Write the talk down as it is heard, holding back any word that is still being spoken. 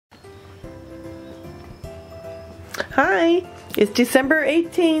Hi, it's December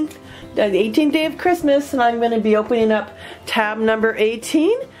 18th, the 18th day of Christmas, and I'm going to be opening up tab number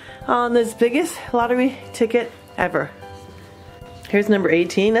 18 on this biggest lottery ticket ever. Here's number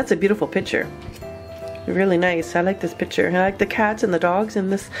 18. That's a beautiful picture. Really nice. I like this picture. I like the cats and the dogs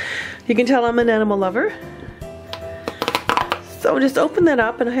and this. You can tell I'm an animal lover. So just open that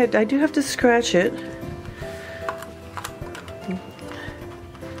up, and I do have to scratch it.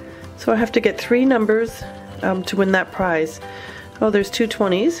 So I have to get 3 numbers to win that prize. Oh, there's 2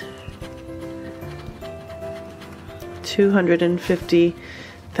 20s.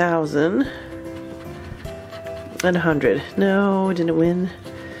 250,000 and 100. No, didn't win.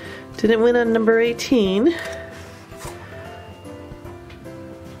 Didn't win on number 18.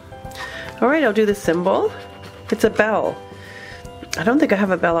 Alright, I'll do the symbol. It's a bell. I don't think I have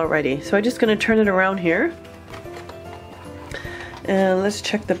a bell already, so I'm just going to turn it around here. And let's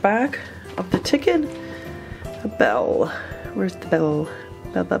check the back of the ticket. A bell. Where's the bell?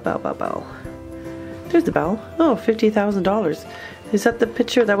 Bell, bell, bell, bell, bell. There's the bell. Oh, $50,000. Is that the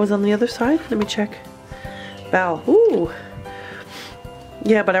picture that was on the other side? Let me check. Bell. Ooh.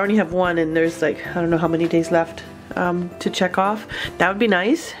 Yeah, but I only have 1, and there's like, I don't know how many days left to check off. That would be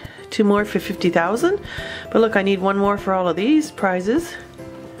nice. 2 more for 50,000. But look, I need 1 more for all of these prizes.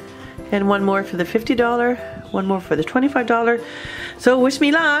 And 1 more for the $50. 1 more for the $25. So wish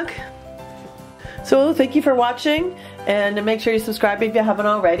me luck. So thank you for watching, and make sure you subscribe if you haven't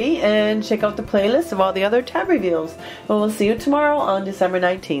already, and check out the playlist of all the other tab reveals. And we'll see you tomorrow on December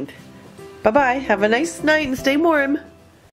 19th. Bye bye. Have a nice night and stay warm.